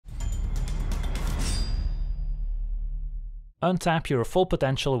Untap your full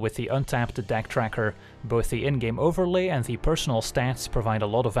potential with the Untapped Deck Tracker. Both the in-game overlay and the personal stats provide a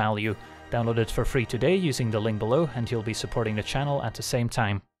lot of value. Download it for free today using the link below and you'll be supporting the channel at the same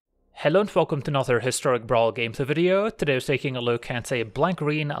time. Hello and welcome to another Historic Brawl gameplay video. Today I was taking a look at a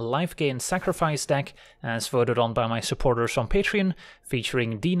black-green lifegain sacrifice deck as voted on by my supporters on Patreon,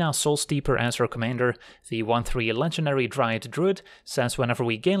 featuring Dina Soul Steeper as her commander. The 1/3 legendary Dryad Druid says whenever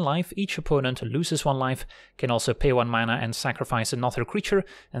we gain life, each opponent loses 1 life, can also pay 1 mana and sacrifice another creature,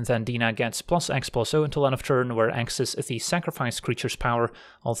 and then Dina gets +X/+0 until end of turn, where X is the sacrifice creature's power,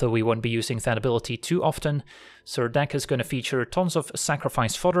 although we won't be using that ability too often. So our deck is going to feature tons of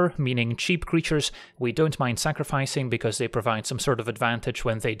sacrifice fodder, meaning cheap creatures we don't mind sacrificing because they provide some sort of advantage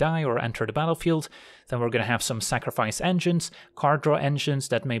when they die or enter the battlefield. Then we're going to have some sacrifice engines, card draw engines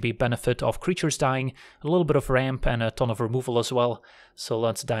that maybe benefit of creatures dying, a little bit of ramp and a ton of removal as well. So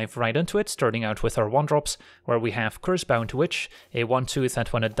let's dive right into it, starting out with our 1-drops, where we have Cursebound Witch, a 1/2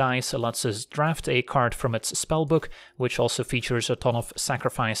 that when it dies lets us draft a card from its spellbook, which also features a ton of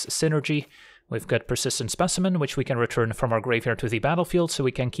sacrifice synergy. We've got Persistent Specimen, which we can return from our graveyard to the battlefield so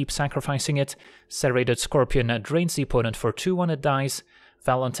we can keep sacrificing it. Serrated Scorpion drains the opponent for 2 when it dies.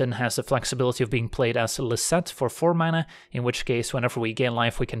 Valentin has the flexibility of being played as Lisette for 4 mana, in which case whenever we gain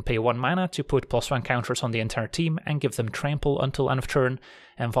life we can pay 1 mana to put +1 counters on the entire team and give them trample until end of turn,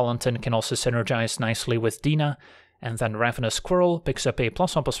 and Valentin can also synergize nicely with Dina. And then Ravenous Squirrel picks up a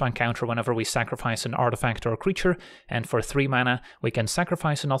 +1/+1 counter whenever we sacrifice an artifact or creature, and for 3 mana we can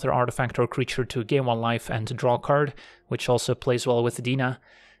sacrifice another artifact or creature to gain 1 life and draw a card, which also plays well with Dina.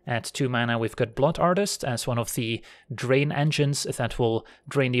 At 2 mana we've got Blood Artist as one of the drain engines that will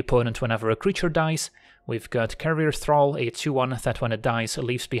drain the opponent whenever a creature dies. We've got Carrier Thrall, a 2/1 that when it dies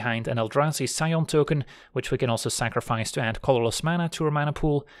leaves behind an Eldrazi Scion token, which we can also sacrifice to add colorless mana to our mana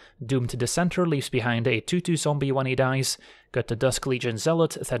pool. Doomed Dissenter leaves behind a 2/2 zombie when he dies. Got the Dusk Legion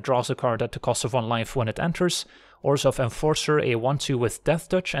Zealot that draws a card at the cost of 1 life when it enters. Orzhov Enforcer, a 1/2 with Death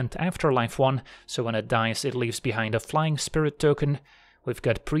Touch and Afterlife 1, so when it dies it leaves behind a Flying Spirit token. We've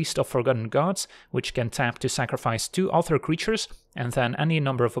got Priest of Forgotten Gods, which can tap to sacrifice 2 other creatures, and then any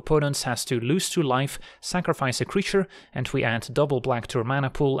number of opponents has to lose 2 life, sacrifice a creature, and we add double black to our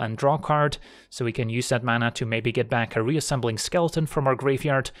mana pool and draw a card, so we can use that mana to maybe get back a reassembling skeleton from our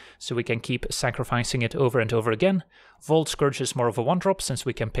graveyard, so we can keep sacrificing it over and over again. Vault Scourge is more of a 1-drop, since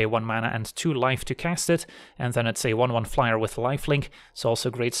we can pay 1 mana and 2 life to cast it, and then it's a 1/1 flyer with lifelink, so also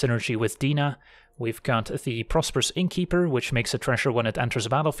great synergy with Dina. We've got the Prosperous Innkeeper, which makes a treasure when it enters a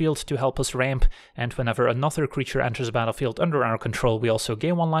battlefield to help us ramp, and whenever another creature enters a battlefield under our control we also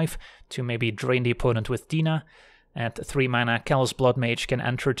gain 1 life to maybe drain the opponent with Dina. At 3 mana, Callous Blood Mage can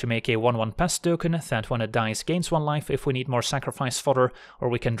enter to make a 1/1 pest token that when it dies gains 1 life if we need more sacrifice fodder, or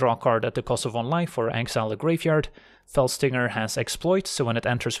we can draw a card at the cost of 1 life or exile a graveyard. Felstinger has Exploit, so when it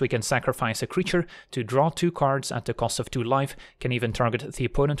enters we can sacrifice a creature to draw 2 cards at the cost of 2 life, can even target the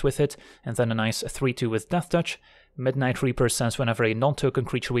opponent with it, and then a nice 3/2 with Death Touch. Midnight Reaper says whenever a non-token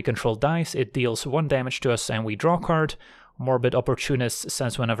creature we control dies, it deals 1 damage to us and we draw a card. Morbid Opportunist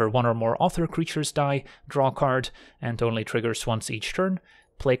says whenever 1 or more other creatures die, draw a card, and only triggers once each turn.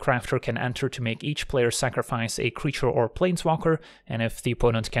 Playcrafter can enter to make each player sacrifice a creature or planeswalker, and if the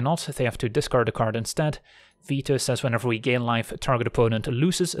opponent cannot, they have to discard a card instead. Vito says whenever we gain life, target opponent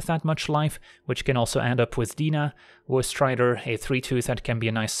loses that much life, which can also end up with Dina. Strider, a 3/2 that can be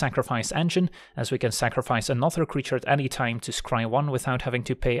a nice sacrifice engine, as we can sacrifice another creature at any time to scry 1 without having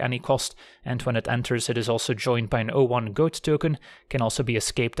to pay any cost, and when it enters it is also joined by an 0/1 goat token, can also be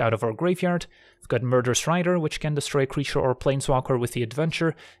escaped out of our graveyard. We've got Murderous Rider, which can destroy a creature or planeswalker with the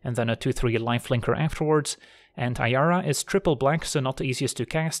adventure, and then a 2/3 lifelinker afterwards. And Ayara is triple black, so not the easiest to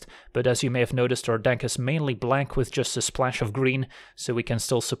cast, but as you may have noticed our deck is mainly black with just a splash of green, so we can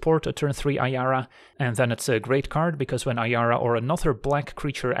still support a turn 3 Ayara, and then it's a great card because when Ayara or another black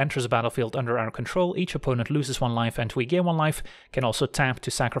creature enters a battlefield under our control, each opponent loses 1 life and we gain 1 life, can also tap to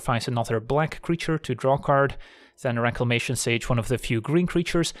sacrifice another black creature to draw a card. Then Reclamation Sage, one of the few green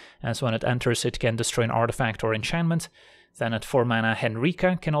creatures, as when it enters it can destroy an artifact or enchantment. Then at 4 mana,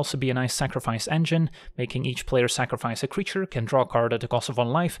 Henrika can also be a nice sacrifice engine, making each player sacrifice a creature, can draw a card at the cost of 1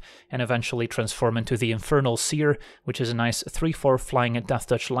 life, and eventually transform into the Infernal Seer, which is a nice 3/4 flying Death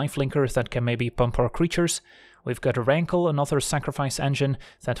Touch lifelinker that can maybe pump our creatures. We've got Rankle, another sacrifice engine,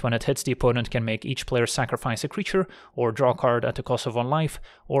 that when it hits the opponent can make each player sacrifice a creature, or draw a card at the cost of 1 life,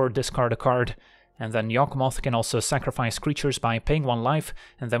 or discard a card. And then Yawgmoth can also sacrifice creatures by paying 1 life,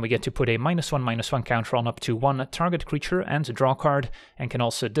 and then we get to put a -1/-1 counter on up to 1 target creature and draw a card, and can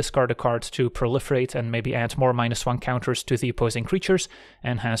also discard a card to proliferate and maybe add more -1 counters to the opposing creatures,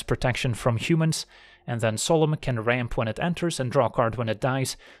 and has protection from humans. and then Solemn can ramp when it enters and draw a card when it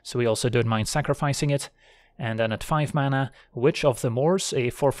dies, so we also don't mind sacrificing it. And then at 5 mana, Witch of the Moors, a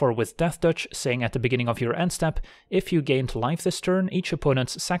 4/4 with Death Touch, saying at the beginning of your end step, if you gained life this turn, each opponent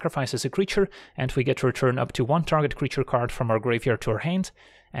sacrifices a creature, and we get to return up to 1 target creature card from our graveyard to our hand.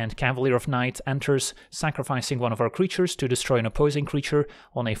 And Cavalier of Night enters, sacrificing one of our creatures to destroy an opposing creature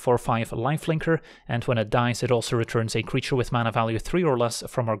on a 4/5 lifelinker, and when it dies it also returns a creature with mana value 3 or less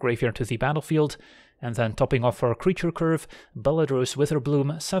from our graveyard to the battlefield. And then topping off our creature curve, Beledrose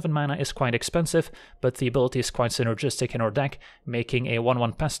Witherbloom, 7 mana is quite expensive, but the ability is quite synergistic in our deck, making a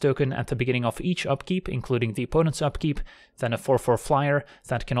 1/1 pest token at the beginning of each upkeep, including the opponent's upkeep, then a 4/4 flyer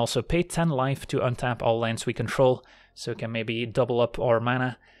that can also pay 10 life to untap all lands we control, so can maybe double up our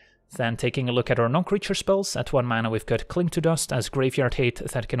mana. Then taking a look at our non-creature spells, at 1 mana we've got Cling to Dust as Graveyard Hate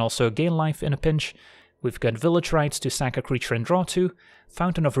that can also gain life in a pinch. We've got Village Rites to sack a creature and draw 2.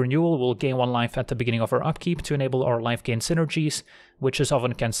 Fountain of Renewal will gain 1 life at the beginning of our upkeep to enable our life gain synergies. Witches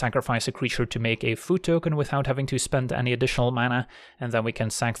Oven can sacrifice a creature to make a food token without having to spend any additional mana, and then we can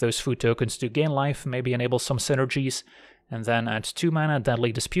sack those food tokens to gain life, maybe enable some synergies. And then at 2 mana,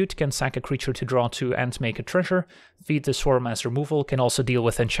 Deadly Dispute can sack a creature to draw 2 and make a treasure. Feed the Swarm as removal can also deal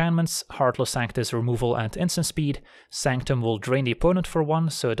with enchantments. Heartless Act is removal at instant speed. Sanctum will drain the opponent for 1,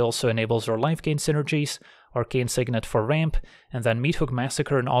 so it also enables our life gain synergies. Arcane Signet for ramp, and then Meathook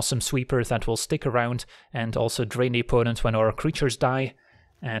Massacre, an awesome sweeper that will stick around and also drain the opponent when our creatures die.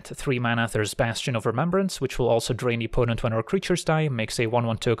 At 3 mana there's Bastion of Remembrance, which will also drain the opponent when our creatures die, makes a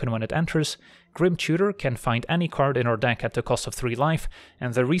 1/1 token when it enters. Grim Tutor can find any card in our deck at the cost of 3 life,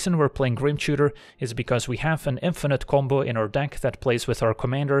 and the reason we're playing Grim Tutor is because we have an infinite combo in our deck that plays with our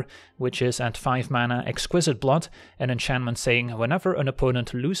commander, which is at 5 mana Exquisite Blood, an enchantment saying whenever an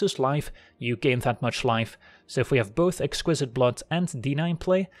opponent loses life, you gain that much life. So if we have both Exquisite Blood and Dina in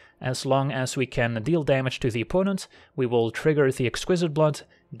play, as long as we can deal damage to the opponent, we will trigger the Exquisite Blood,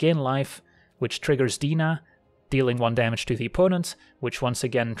 gain life, which triggers Dina, dealing 1 damage to the opponent, which once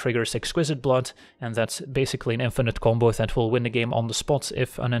again triggers Exquisite Blood, and that's basically an infinite combo that will win the game on the spot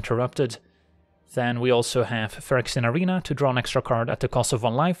if uninterrupted. Then we also have Phyrexian Arena to draw an extra card at the cost of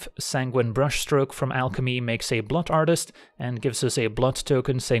 1 life. Sanguine Brushstroke from Alchemy makes a Blood Artist and gives us a blood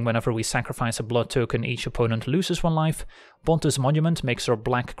token, saying whenever we sacrifice a blood token, each opponent loses 1 life. Bontus Monument makes our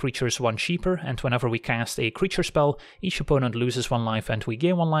black creatures 1 cheaper, and whenever we cast a creature spell, each opponent loses 1 life and we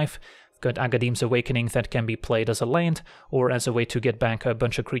gain 1 life. We've got Agadim's Awakening that can be played as a land, or as a way to get back a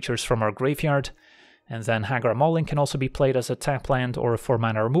bunch of creatures from our graveyard. And then Hagar Mauling can also be played as a tap land or a 4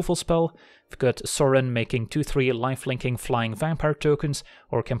 mana removal spell. We've got Sorin making 2/3 life-linking flying vampire tokens,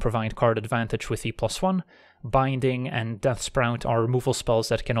 or can provide card advantage with the +1. Binding and Death Sprout are removal spells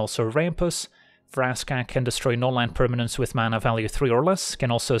that can also ramp us. Vraska can destroy non-land permanents with mana value 3 or less,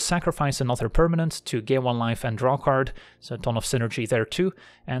 can also sacrifice another permanent to gain 1 life and draw a card, so a ton of synergy there too.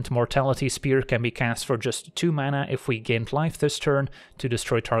 And Mortality Spear can be cast for just 2 mana if we gained life this turn to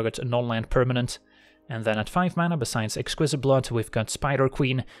destroy target non-land permanent. And then at 5 mana, besides Exquisite Blood, we've got Spider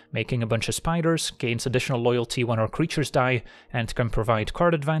Queen, making a bunch of spiders, gains additional loyalty when our creatures die, and can provide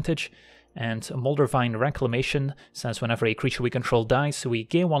card advantage. And Moldervine Reclamation says whenever a creature we control dies, we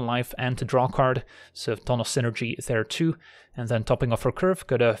gain 1 life and draw a card, so a ton of synergy there too. And then topping off our curve,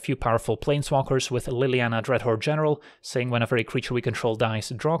 got a few powerful Planeswalkers with Liliana Dreadhorde General, saying whenever a creature we control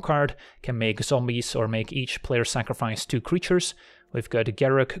dies, draw a card, can make zombies or make each player sacrifice 2 creatures. We've got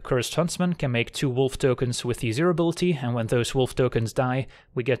Garruk Cursed Huntsman, can make 2 wolf tokens with the 0 ability, and when those wolf tokens die,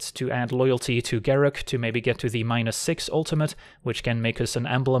 we get to add loyalty to Garruk to maybe get to the -6 ultimate, which can make us an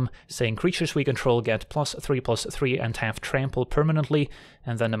emblem, saying creatures we control get +3/+3 and have trample permanently,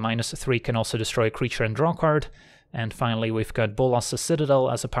 and then the -3 can also destroy a creature and draw a card. And finally, we've got Bolas the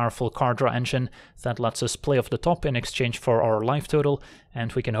Citadel as a powerful card draw engine that lets us play off the top in exchange for our life total,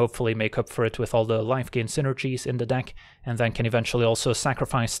 and we can hopefully make up for it with all the life gain synergies in the deck, and then can eventually also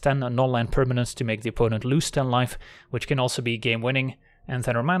sacrifice 10 non-land permanents to make the opponent lose 10 life, which can also be game winning. And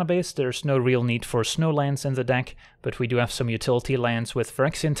then our mana base, there's no real need for snow lands in the deck, but we do have some utility lands with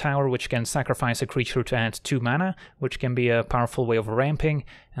Phyrexian Tower, which can sacrifice a creature to add 2 mana, which can be a powerful way of ramping,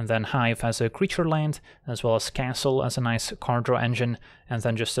 and then Hive as a creature land, as well as Castle as a nice card draw engine, and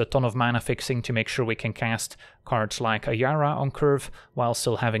then just a ton of mana fixing to make sure we can cast cards like Ayara on curve, while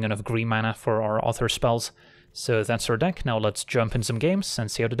still having enough green mana for our other spells. So that's our deck. Now let's jump in some games and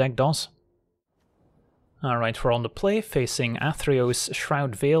see how the deck does. Alright, we're on the play, facing Athreos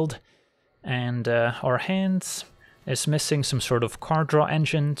Shroud Veiled, and our hand is missing some sort of card draw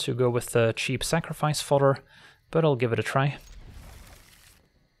engine to go with the cheap sacrifice fodder, but I'll give it a try.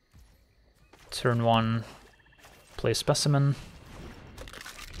 Turn 1, play Specimen.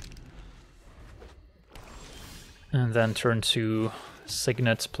 And then turn to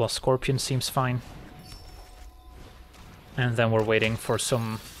Signet plus Scorpion seems fine. And then we're waiting for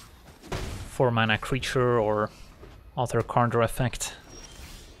some 4-mana creature or other card or effect.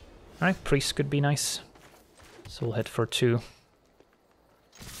 Alright, Priest could be nice. So we'll hit for 2.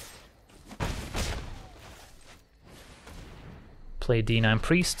 Play Dina and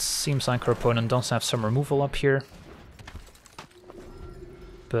Priests. Seems like our opponent does have some removal up here,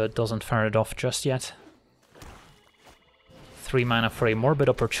 but doesn't fire it off just yet. 3 mana for a Morbid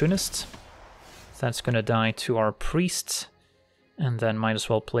Opportunist. That's gonna die to our Priest, and then might as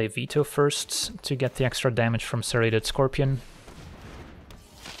well play Veto first to get the extra damage from Serrated Scorpion.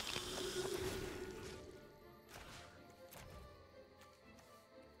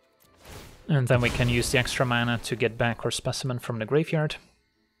 And then we can use the extra mana to get back our Specimen from the graveyard.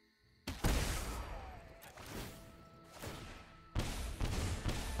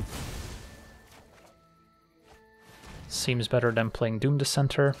 Seems better than playing Doom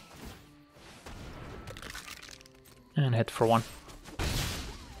Dissenter. And hit for 1.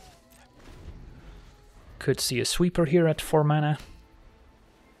 Could see a Sweeper here at 4 mana.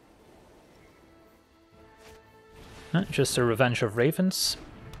 Just a Revenge of Ravens.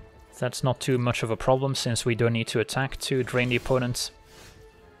 That's not too much of a problem since we don't need to attack to drain the opponent.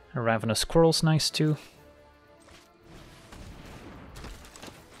 A Ravenous Squirrel's nice too.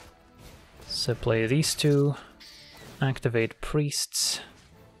 So play these 2. Activate Priests.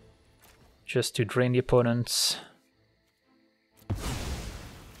 Just to drain the opponent.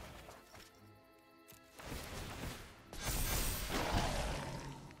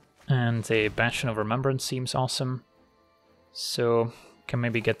 And a Bastion of Remembrance seems awesome. So can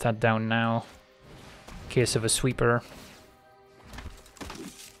maybe get that down now, in case of a Sweeper.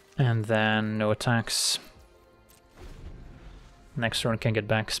 And then no attacks. Next turn can get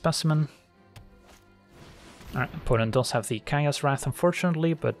back Specimen. Our opponent does have the Kaya's Wrath,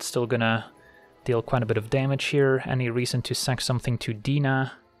 unfortunately, but still gonna deal quite a bit of damage here. Any reason to sack something to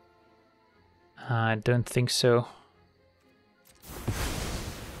Dina? I don't think so.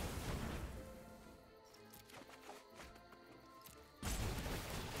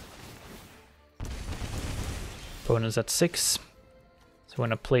 Opponent's at 6. So I'm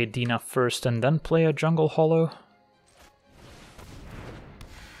gonna play Dina first and then play a Jungle Hollow.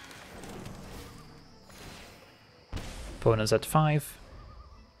 Opponent's at 5.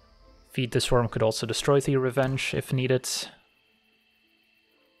 Feed the Swarm could also destroy the Revenge if needed.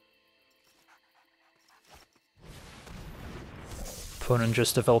 Opponent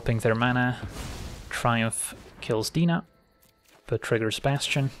just developing their mana. Triumph kills Dina, but triggers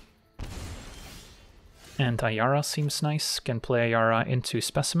Bastion. And Ayara seems nice. Can play Ayara into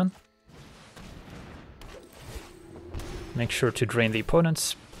Specimen. Make sure to drain the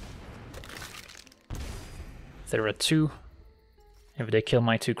opponents. They're at 2. If they kill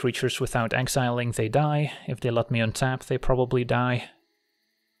my 2 creatures without exiling, they die. If they let me untap, they probably die.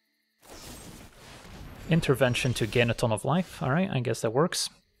 Intervention to gain a ton of life. Alright, I guess that works.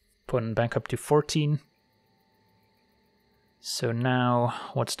 Opponent back up to 14. So now,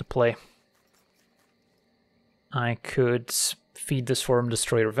 what's the play? I could feed the Swarm,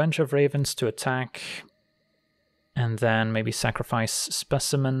 destroy Revenge of Ravens to attack, and then maybe sacrifice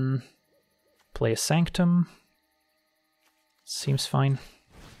Specimen, play a Sanctum. Seems fine.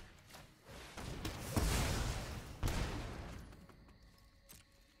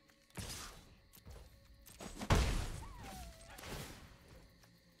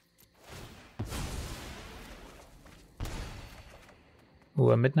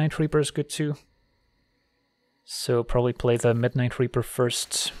 Ooh, a Midnight Reaper is good too. So probably play the Midnight Reaper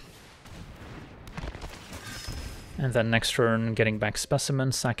first. And then next turn getting back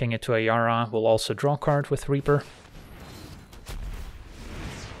Specimen, sacking it to Ayara. We'll also draw a card with Reaper.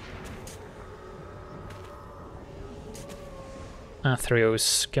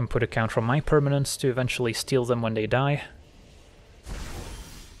 Athreos can put a counter on my permanents to eventually steal them when they die.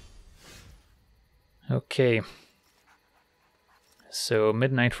 Okay. So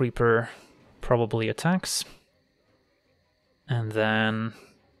Midnight Reaper probably attacks. And then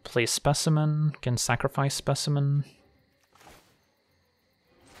play Specimen, can sacrifice Specimen.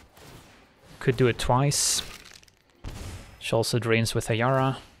 Could do it twice. She also drains with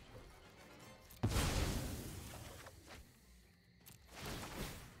Ayara.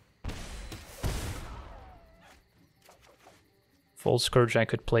 Volt Scourge I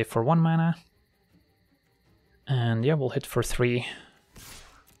could play for 1 mana. And yeah, we'll hit for 3.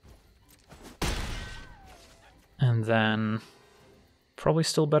 And then probably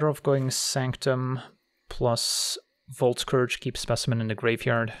still better off going Sanctum plus Volt Scourge, keep Specimen in the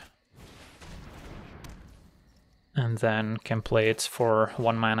graveyard. and then can play it for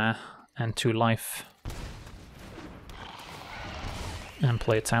 1 mana and 2 life. And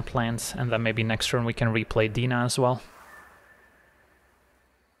play tap lands, and then maybe next turn we can replay Dina as well.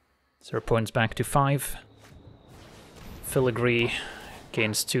 So our opponent's back to 5. Filigree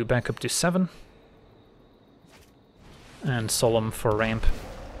gains 2 back up to 7. And Solemn for ramp.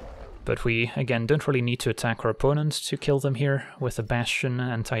 But we, again, don't really need to attack our opponent to kill them here with a Bastion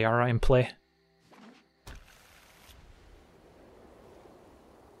and Ayara in play.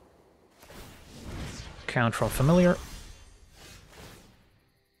 Count from Familiar.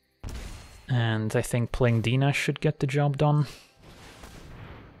 And I think playing Dina should get the job done.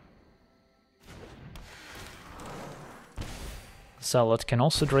 Zealot can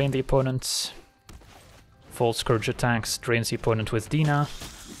also drain the opponent. Volt Scourge attacks, drains the opponent with Dina.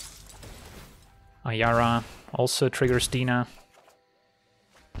 Ayara also triggers Dina.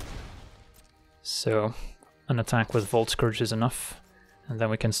 So an attack with Volt Scourge is enough. And then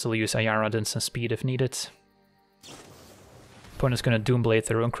we can still use Ayara at instant speed if needed. Opponent's going to Doomblade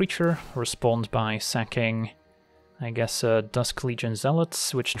their own creature, respond by sacking, I guess, Dusk Legion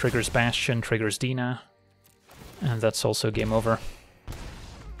Zealots, which triggers Bastion, triggers Dina, and that's also game over.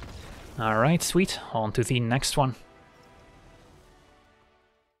 Alright, sweet, on to the next one.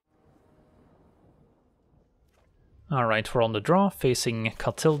 Alright, we're on the draw, facing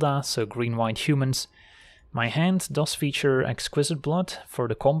Catilda, so green-white humans. My hand does feature Exquisite Blood for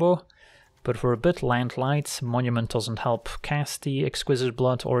the combo, but we're a bit land light. Monument doesn't help cast the Exquisite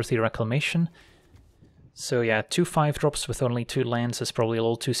Blood or the Reclamation. So yeah, 2 5-drops with only 2 lands is probably a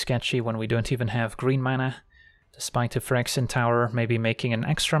little too sketchy when we don't even have green mana, despite the Phyrexian Tower maybe making an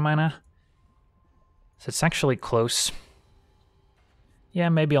extra mana. So it's actually close. Yeah,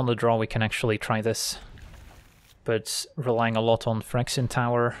 maybe on the draw we can actually try this. But relying a lot on Phyrexian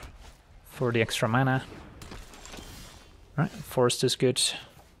Tower for the extra mana. Right, Forest is good.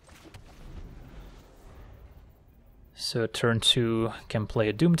 So turn 2 can play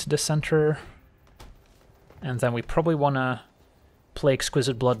a Doomed Dissenter. And then we probably want to play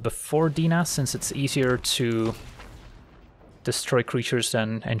Exquisite Blood before Dina, since it's easier to destroy creatures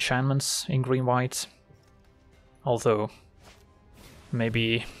than enchantments in green-white. Although,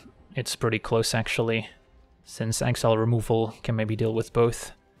 maybe it's pretty close actually, since exile removal can maybe deal with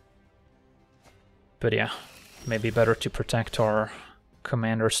both. But yeah, maybe better to protect our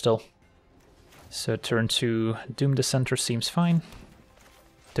commander still. So turn 2 Doom Dissenter seems fine.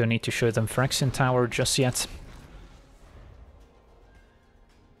 Don't need to show them Phyrexian Tower just yet.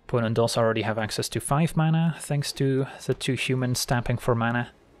 Opponent does already have access to 5 mana, thanks to the 2 humans tapping for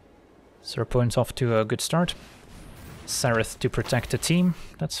mana. So our opponent's off to a good start. Sereth to protect the team,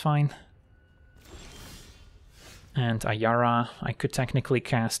 that's fine. And Ayara I could technically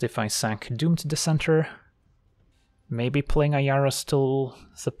cast if I sack Doomed Dissenter. Maybe playing Ayara still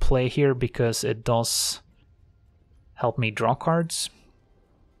the play here, because it does help me draw cards.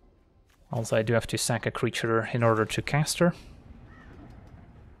 Although I do have to sack a creature in order to cast her.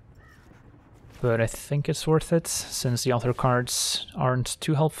 But I think it's worth it, since the other cards aren't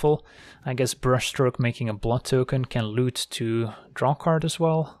too helpful. I guess Brushstroke making a blood token can loot to draw card as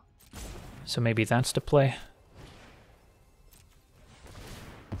well. So maybe that's the play.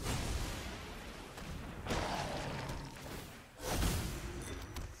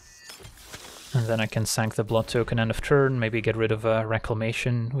 And then I can sack the blood token end of turn, maybe get rid of a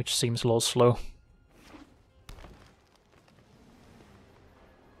Reclamation, which seems a little slow.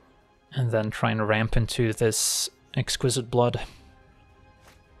 And then try and ramp into this Exquisite Blood.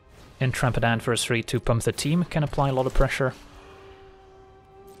 Intrepid Adversary to pump the team can apply a lot of pressure.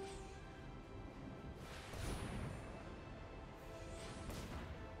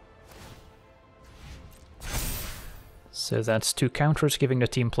 So that's 2 counters, giving the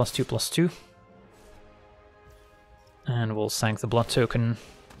team +2/+2. And we'll sack the blood token.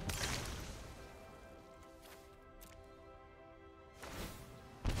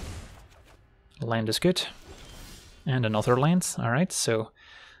 Land is good. And another land. Alright, so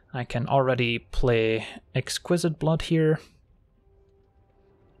I can already play Exquisite Blood here.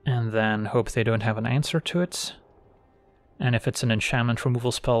 And then hope they don't have an answer to it. And if it's an enchantment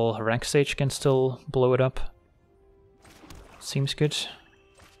removal spell, Rexage can still blow it up. Seems good.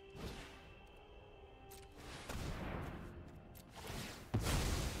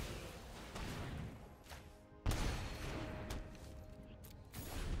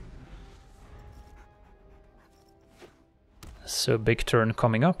 So big turn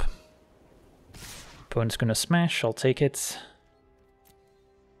coming up. Opponent's gonna smash, I'll take it.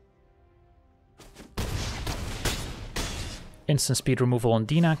 Instant speed removal on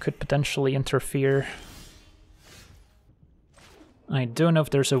Dina could potentially interfere. I don't know if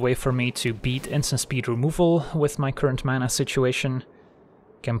there's a way for me to beat instant speed removal with my current mana situation.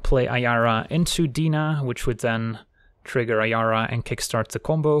 Can play Ayara into Dina, which would then trigger Ayara and kickstart the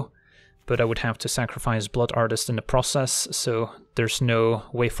combo, but I would have to sacrifice Blood Artist in the process, so there's no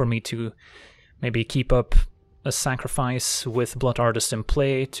way for me to maybe keep up a sacrifice with Blood Artist in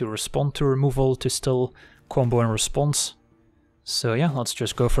play to respond to removal to still combo in response. So yeah, let's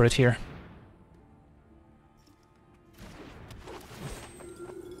just go for it here.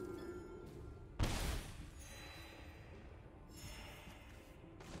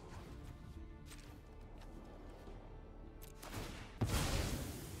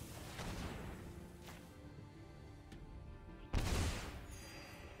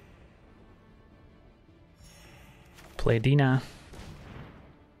 Play Dina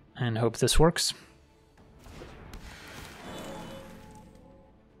and hope this works.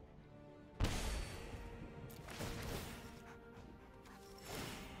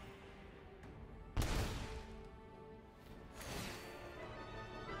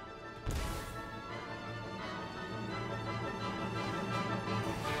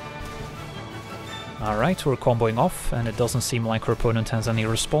 Alright, we're comboing off, and it doesn't seem like our opponent has any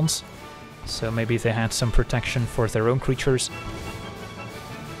response. So maybe they had some protection for their own creatures.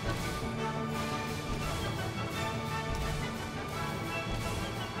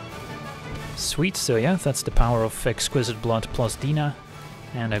 Sweet, so yeah, that's the power of Exquisite Blood plus Dina,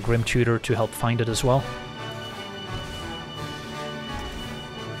 and a Grim Tutor to help find it as well.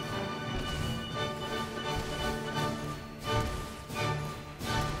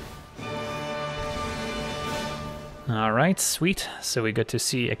 Alright, sweet. So we get to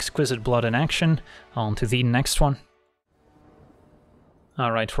see Exquisite Blood in action. On to the next one.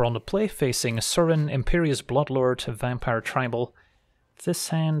 Alright, we're on the play, facing Surin, Imperious Bloodlord, Vampire Tribal. This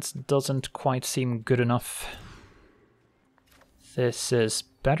hand doesn't quite seem good enough. This is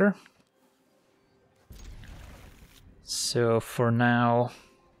better. So for now,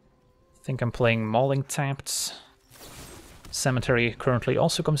 I think I'm playing Mauling tapped. Cemetery currently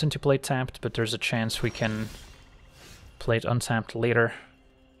also comes into play tapped, but there's a chance we can play it untapped later.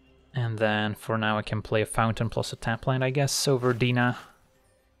 And then for now I can play a Fountain plus a tap land, I guess, over Dina.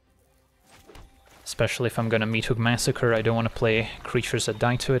 Especially if I'm gonna Meathook Massacre, I don't want to play creatures that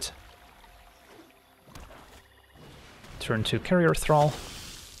die to it. Turn to Carrier Thrall.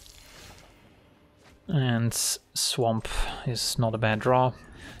 And Swamp is not a bad draw.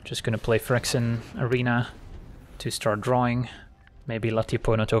 Just gonna play Phyrexian Arena to start drawing. Maybe let the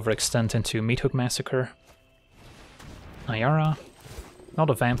opponent overextend into Meathook Massacre. Ayara.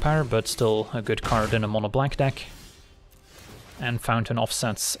 Not a vampire, but still a good card in a mono black deck. And Fountain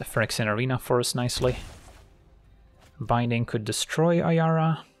offsets Phyrexian Arena for us nicely. Binding could destroy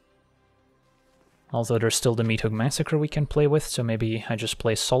Ayara. Although there's still the Meathook Massacre we can play with, so maybe I just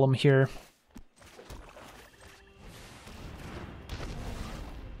play Solemn here.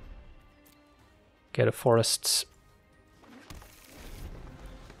 Get a Forest.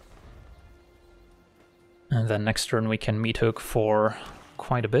 And then next turn we can Meathook for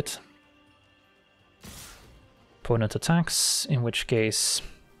quite a bit. Opponent attacks, in which case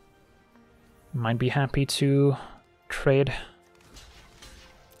might be happy to trade.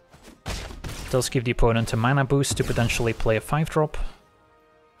 Does give the opponent a mana boost to potentially play a 5-drop.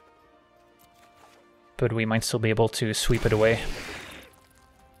 But we might still be able to sweep it away.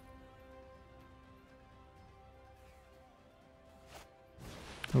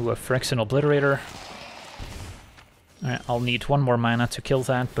 Ooh, a Phyrexian Obliterator. I'll need one more mana to kill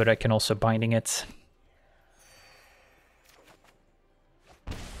that, but I can also Binding it.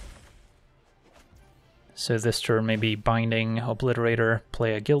 So this turn maybe Binding, Obliterator,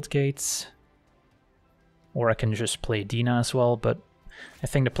 play a Guildgate. Or I can just play Dina as well, but I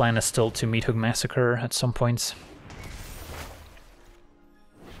think the plan is still to Meathook Massacre at some point.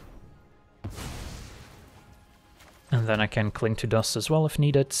 And then I can Cling to Dust as well if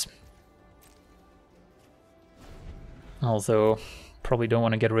needed. Although, probably don't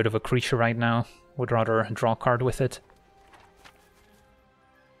want to get rid of a creature right now. Would rather draw a card with it.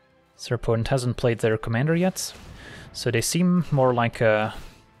 So their opponent hasn't played their commander yet. So they seem more like a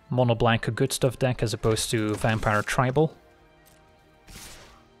mono black good stuff deck as opposed to Vampire Tribal.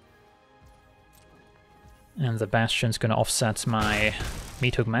 And the Bastion's gonna offset my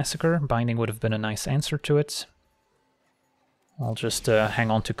Meathook Massacre. Binding would have been a nice answer to it. I'll just hang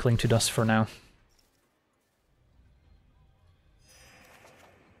on to Cling to Dust for now.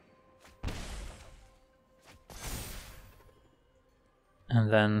 And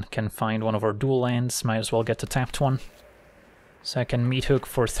then can find one of our dual lands, might as well get the tapped one. So I can Meathook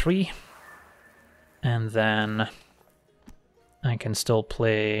for 3. And then I can still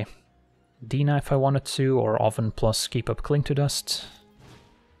play Dina if I wanted to, or Oven plus keep up Cling to Dust.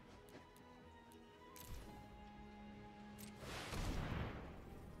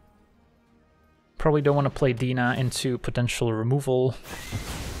 Probably don't want to play Dina into potential removal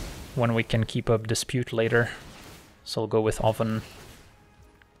when we can keep up Dispute later. So I'll go with Oven.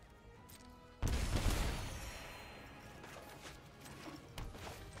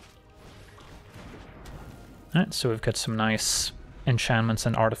 Alright, so we've got some nice enchantments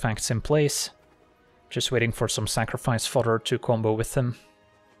and artifacts in place. Just waiting for some sacrifice fodder to combo with them.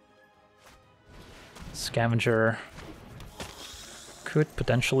 Scavenger could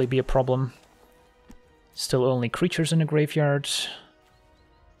potentially be a problem. Still only creatures in the graveyard,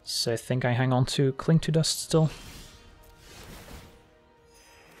 so I think I hang on to Cling to Dust still.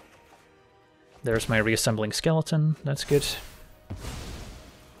 There's my reassembling skeleton, that's good.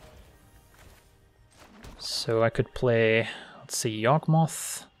 So I could play, let's see,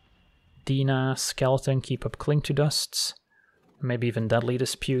 Yawgmoth, Dina, Skeleton, keep up Cling to Dusts, maybe even Deadly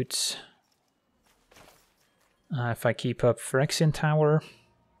Dispute. If I keep up Phyrexian Tower,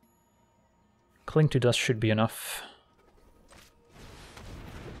 Cling to Dust should be enough.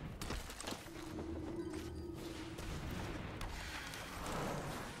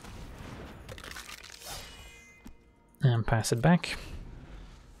 And pass it back.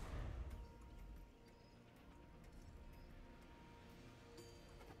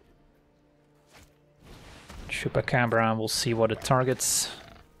 Chupacabra, we'll see what it targets.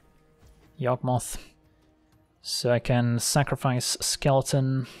 Yawgmoth. So I can sacrifice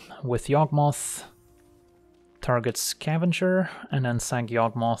Skeleton with Yawgmoth, target Scavenger, and then sack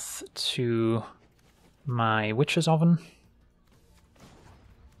Yawgmoth to my Witch's Oven.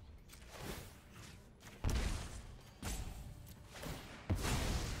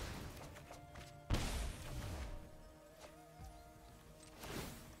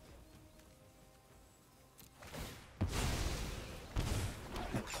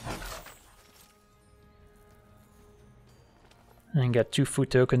 And get 2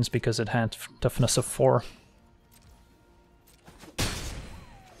 food tokens because it had toughness of 4.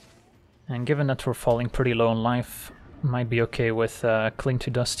 And given that we're falling pretty low in life, might be okay with Cling to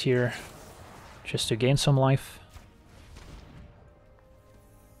Dust here, just to gain some life.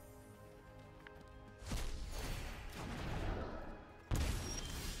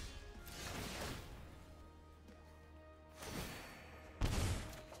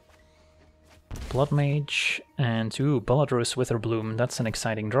 Blood Mage, and ooh, Baladros Witherbloom, that's an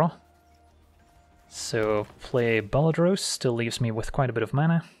exciting draw. So play Baladros, still leaves me with quite a bit of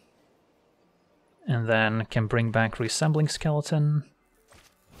mana. And then can bring back Reassembling Skeleton.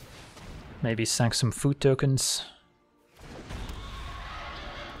 Maybe sack some food tokens.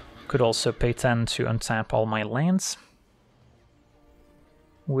 Could also pay 10 to untap all my lands,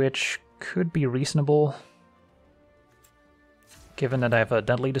 which could be reasonable, given that I have a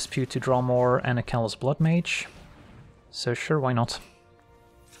Deadly Dispute to draw more and a Callous Blood Mage. So sure, why not?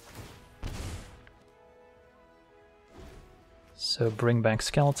 So bring back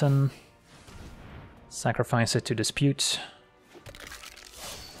Skeleton, sacrifice it to Dispute.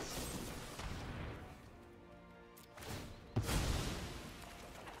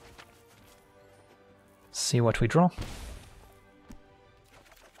 See what we draw.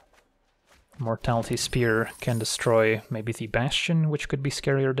 Mortality Spear can destroy maybe the Bastion, which could be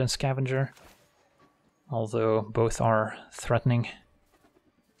scarier than Scavenger, although both are threatening.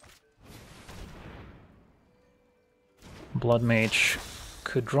 Blood Mage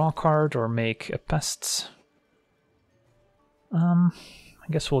could draw a card or make a Pests. I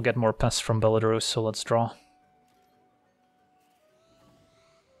guess we'll get more Pests from Baladros, so let's draw.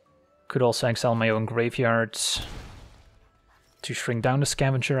 Could also exile my own graveyards to shrink down the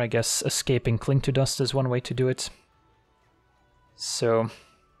Scavenger. I guess escaping Cling to Dust is one way to do it. So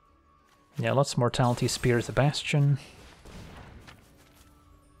yeah, let's Mortality Spear the Bastion.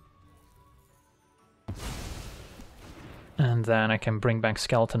 And then I can bring back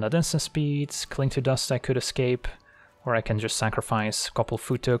Skeleton at instant speed, Cling to Dust I could escape, or I can just sacrifice a couple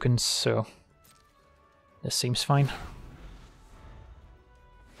food tokens, so this seems fine.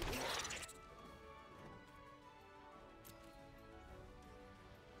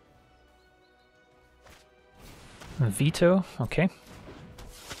 Veto, okay.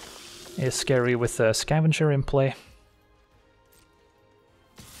 Is scary with a Scavenger in play.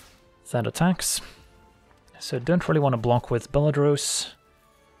 That attacks. So don't really want to block with Baladros.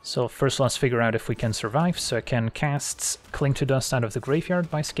 So first let's figure out if we can survive. So I can cast Cling to Dust out of the graveyard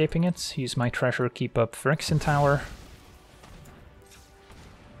by escaping it. Use my treasure, keep up Phyrexian Tower.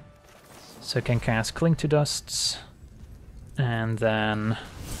 So I can cast Cling to Dusts. And then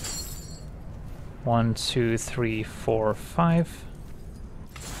 1, 2, 3, 4, 5.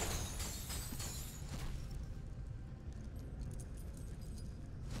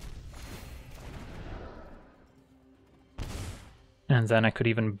 And then I could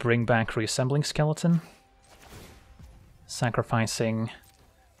even bring back Reassembling Skeleton, sacrificing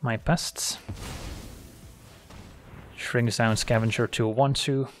my pests. Shrinks down Scavenger to a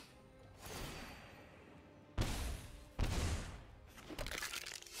 1/2.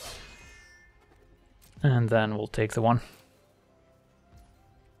 And then we'll take the 1.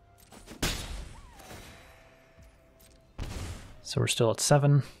 So we're still at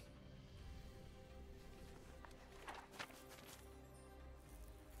 7.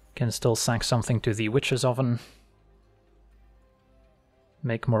 Can still sack something to the Witch's Oven.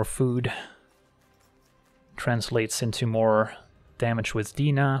 Make more food. Translates into more damage with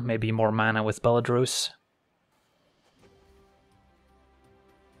Dina, maybe more mana with Belladros.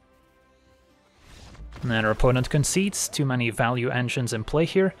 And then our opponent concedes. Too many value engines in play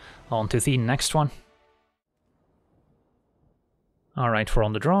here. On to the next one. Alright, we're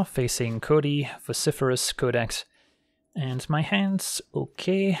on the draw, facing Cody, Vociferous, Codex. And my hand's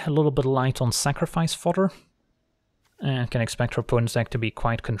okay, a little bit light on sacrifice fodder. And can expect our opponent's deck to be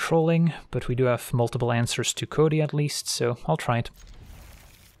quite controlling, but we do have multiple answers to Cody at least, so I'll try it.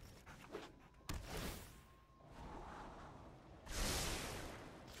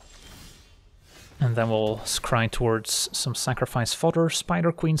 And then we'll scry towards some sacrifice fodder.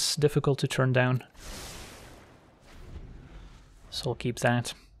 Spider Queen's difficult to turn down, so I'll keep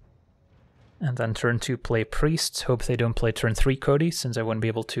that. And then turn 2 play Priests. Hope they don't play turn 3 Cody, since I wouldn't be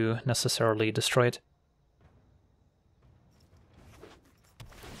able to necessarily destroy it.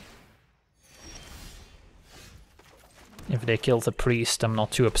 If they kill the Priest, I'm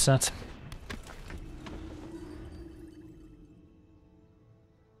not too upset.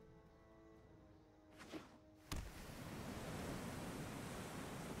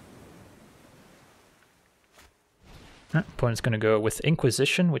 Opponent's going to go with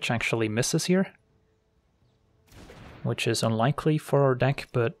Inquisition, which actually misses here. Which is unlikely for our deck,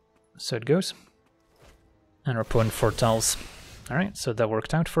 but so it goes. And our opponent foretells. Alright, so that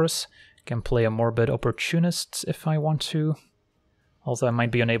worked out for us. Can play a Morbid Opportunist if I want to. Although I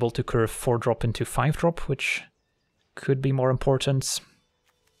might be unable to curve 4-drop into 5-drop, which could be more important.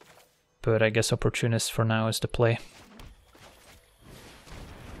 But I guess Opportunist for now is the play.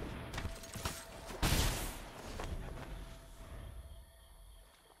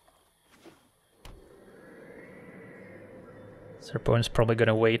 Their opponent's probably going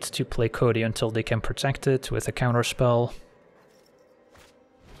to wait to play Cody until they can protect it with a counterspell.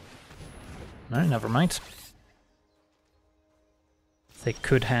 No, never mind. They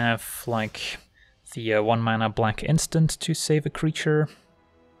could have, like, the 1 mana black instant to save a creature.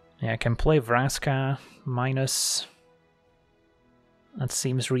 Yeah, I can play Vraska minus. That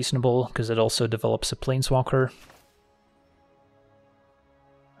seems reasonable, because it also develops a Planeswalker.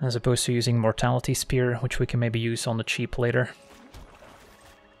 As opposed to using Mortality Spear, which we can maybe use on the cheap later.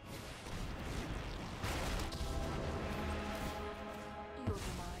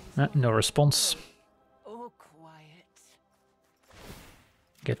 No response.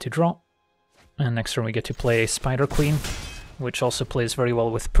 Get to draw. And next turn we get to play Spider Queen, which also plays very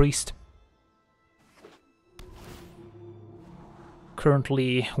well with Priest.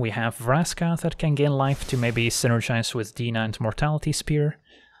 Currently we have Vraska that can gain life to maybe synergize with Dina and Mortality Spear.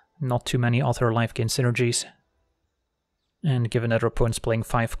 Not too many other life gain synergies. And given that our opponent's playing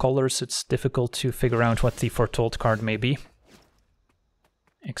 5 colors, it's difficult to figure out what the Foretold card may be.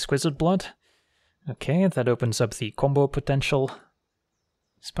 Exquisite Blood. Okay, that opens up the combo potential.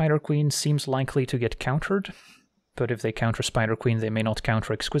 Spider Queen seems likely to get countered, but if they counter Spider Queen, they may not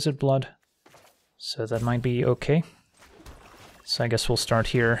counter Exquisite Blood. So that might be okay. So I guess we'll start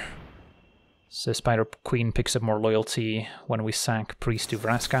here. So Spider Queen picks up more loyalty when we sack Priest to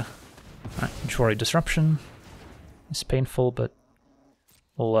Vraska. Majority Disruption is painful, but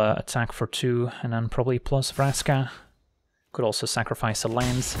we'll attack for 2 and then probably plus Vraska. Could also sacrifice a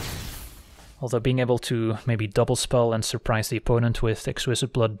land. Although being able to maybe double spell and surprise the opponent with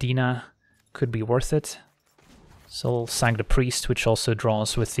Exquisite Blood Dina could be worth it. So we'll sack the Priest, which also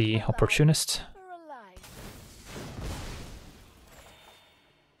draws with the Opportunist.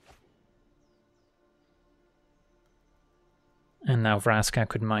 And now Vraska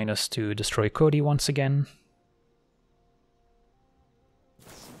could minus to destroy Cody once again.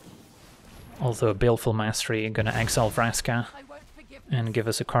 Although Baleful Mastery gonna exile Vraska and give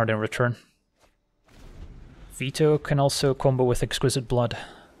us a card in return. Veto can also combo with Exquisite Blood,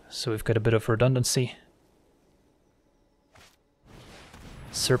 so we've got a bit of redundancy.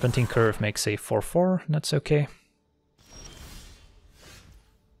 Serpentine Curve makes a 4/4, that's okay.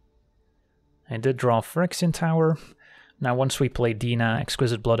 I did draw Phyrexian Tower. Now once we play Dina,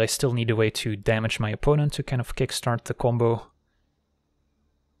 Exquisite Blood, I still need a way to damage my opponent to kind of kickstart the combo.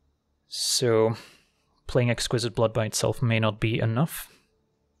 So playing Exquisite Blood by itself may not be enough.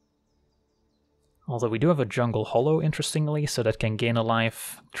 Although we do have a Jungle Hollow, interestingly, so that can gain a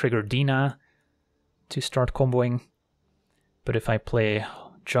life, trigger Dina to start comboing. But if I play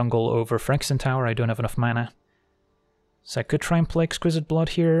Jungle over Phyrexian Tower, I don't have enough mana. So I could try and play Exquisite Blood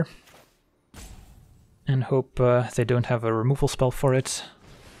here, and hope they don't have a removal spell for it.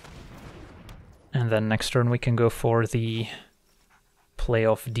 And then next turn we can go for the play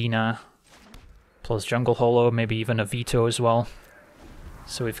of Dina plus Jungle Hollow, maybe even a veto as well.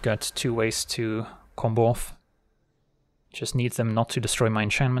 So we've got 2 ways to combo off. Just need them not to destroy my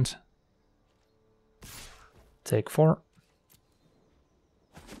enchantment. Take 4.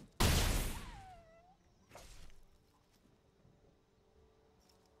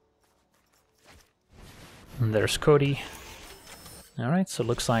 And there's Cody. Alright, so it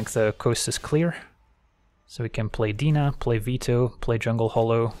looks like the coast is clear. So we can play Dina, play Veto, play Jungle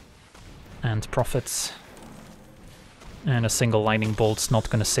Hollow, and Prophets. And a single Lightning Bolt's not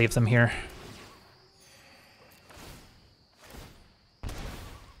gonna save them here.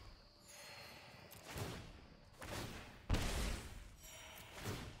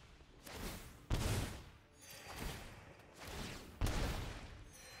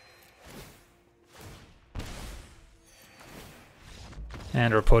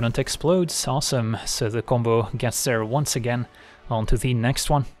 And our opponent explodes, awesome, so the combo gets there once again. On to the next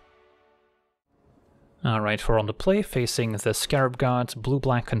one. Alright, we're on the play, facing the Scarab God,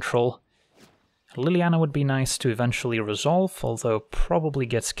 blue-black control. Liliana would be nice to eventually resolve, although probably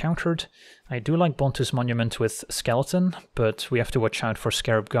gets countered. I do like Bontu's Monument with Skeleton, but we have to watch out for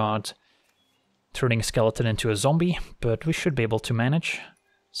Scarab God turning Skeleton into a zombie, but we should be able to manage,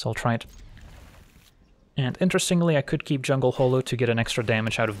 so I'll try it. And interestingly, I could keep Jungle Hollow to get an extra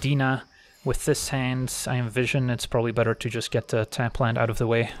damage out of Dina. With this hand, I envision it's probably better to just get the tap land out of the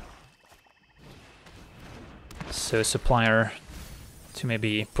way. So Supplier to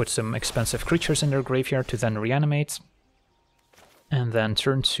maybe put some expensive creatures in their graveyard to then reanimate. And then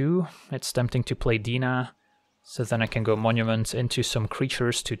turn 2, it's tempting to play Dina, so then I can go Monument into some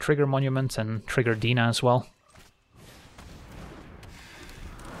creatures to trigger Monument and trigger Dina as well.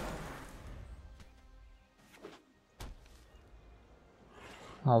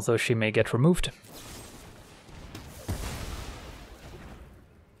 Although she may get removed.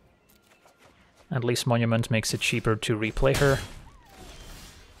 At least Monument makes it cheaper to replay her.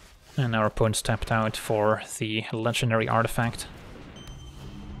 And our opponent's tapped out for the legendary artifact.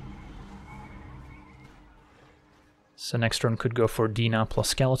 So next turn could go for Dina plus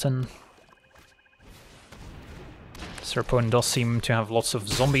Skeleton. So our opponent does seem to have lots of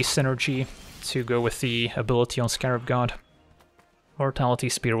zombie synergy to go with the ability on Scarab God. Mortality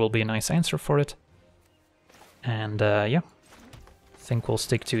Spear will be a nice answer for it. And yeah, I think we'll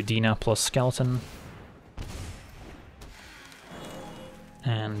stick to Dina plus Skeleton.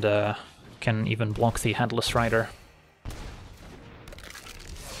 And can even block the Headless Rider.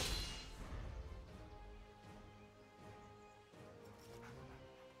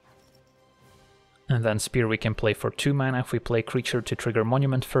 And then Spear we can play for 2 mana if we play Creature to trigger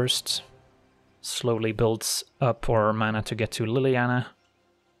Monument first. Slowly builds up our mana to get to Liliana.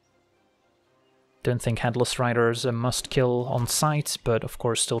 Don't think Headless Rider is a must-kill on sight, but of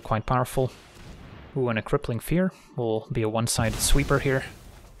course still quite powerful. Ooh, and a Crippling Fear will be a one-sided sweeper here.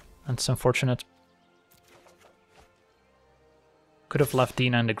 That's unfortunate. Could have left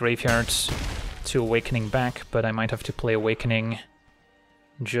Dina in the graveyard to Awakening back, but I might have to play Awakening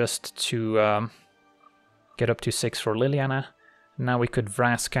just to get up to 6 for Liliana. Now we could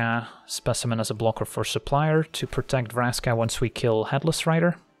Vraska Specimen as a blocker for Supplier to protect Vraska once we kill Headless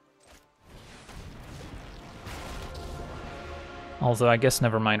Rider. Although I guess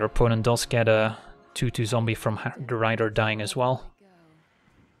never mind, our opponent does get a 2/2 zombie from the Rider dying as well.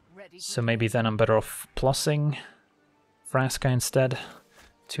 So maybe then I'm better off plussing Vraska instead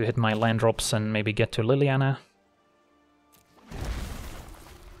to hit my land drops and maybe get to Liliana.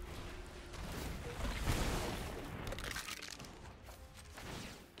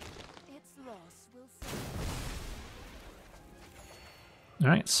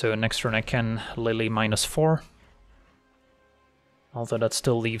 Alright, so next turn I can Lily -4. Although that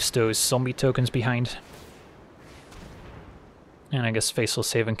still leaves those zombie tokens behind. And I guess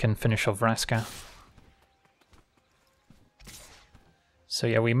Faceless Haven can finish off Vraska. So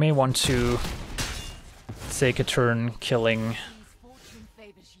yeah, we may want to take a turn killing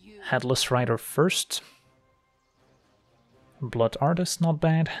Headless Rider first. Blood Artist, not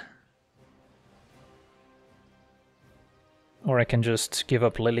bad. Or I can just give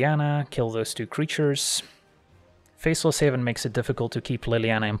up Liliana, kill those 2 creatures. Faceless Haven makes it difficult to keep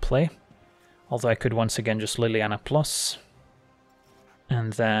Liliana in play. Although I could once again just Liliana plus.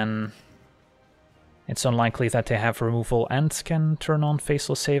 And then it's unlikely that they have removal and can turn on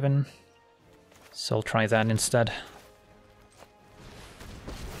Faceless Haven. So I'll try that instead.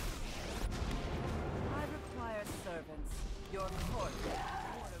 I require servants. Your court.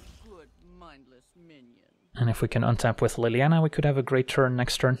 What a good, mindless minion. And if we can untap with Liliana, we could have a great turn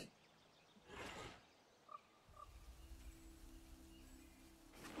next turn.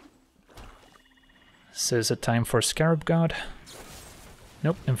 So is it time for Scarab God?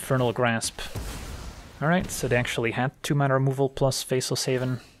 Nope, Infernal Grasp. Alright, so they actually had 2-mana removal plus Faceless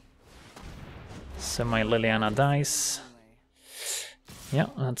Haven. So my Liliana dies. Yeah,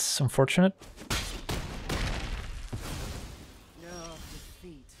 that's unfortunate.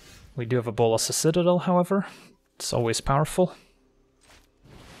 We do have a Bolas of Citadel, however. It's always powerful.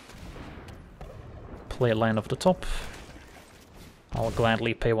 Play a land off the top. I'll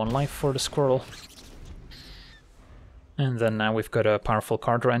gladly pay 1 life for the squirrel. And then now we've got a powerful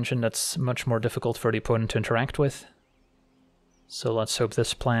card draw engine that's much more difficult for the opponent to interact with. So let's hope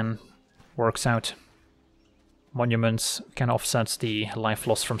this plan works out. Monuments can offset the life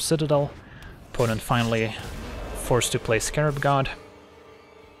loss from Citadel. Opponent finally forced to play Scarab God.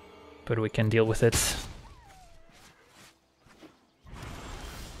 But we can deal with it.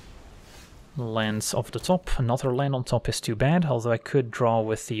 Lands off the top. Another land on top is too bad, although I could draw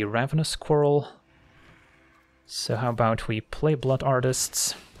with the Ravenous Squirrel. So how about we play Blood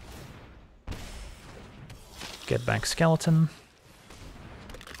Artists, get back Skeleton,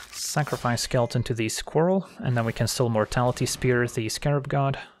 sacrifice Skeleton to the Squirrel, and then we can still Mortality Spear the Scarab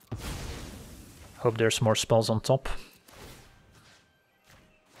God. Hope there's more spells on top.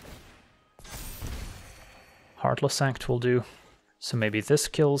 Heartless Act will do. So maybe this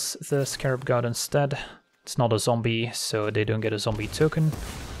kills the Scarab God instead. It's not a zombie, so they don't get a zombie token.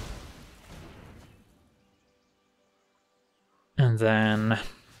 And then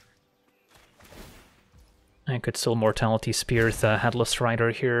I could still Mortality Spear the Headless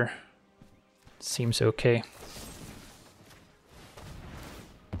Rider here. Seems okay.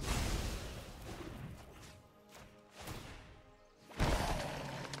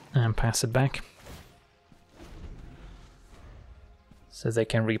 And pass it back. So they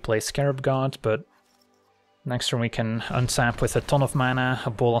can replay Scarab God, but next turn we can untap with a ton of mana,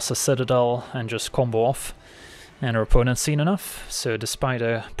 a Bolas of Citadel, and just combo off. And our opponent's seen enough, so despite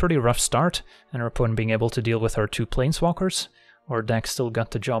a pretty rough start, and our opponent being able to deal with our 2 Planeswalkers, our deck still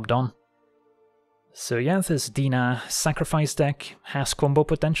got the job done. So yeah, this Dina Sacrifice deck has combo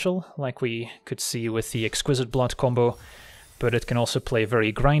potential, like we could see with the Exquisite Blood combo, but it can also play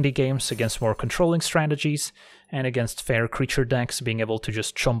very grindy games against more controlling strategies, and against fair creature decks, being able to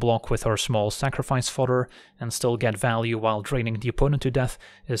just chum block with our small sacrifice fodder and still get value while draining the opponent to death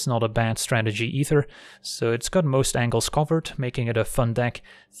is not a bad strategy either. So it's got most angles covered, making it a fun deck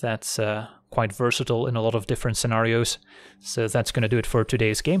that's quite versatile in a lot of different scenarios. So that's going to do it for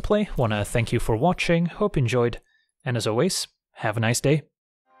today's gameplay. Want to thank you for watching, hope you enjoyed, and as always, have a nice day.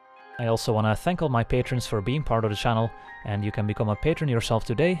 I also want to thank all my patrons for being part of the channel, and you can become a patron yourself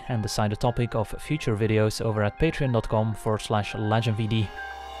today and decide the topic of future videos over at patreon.com/LegenVD.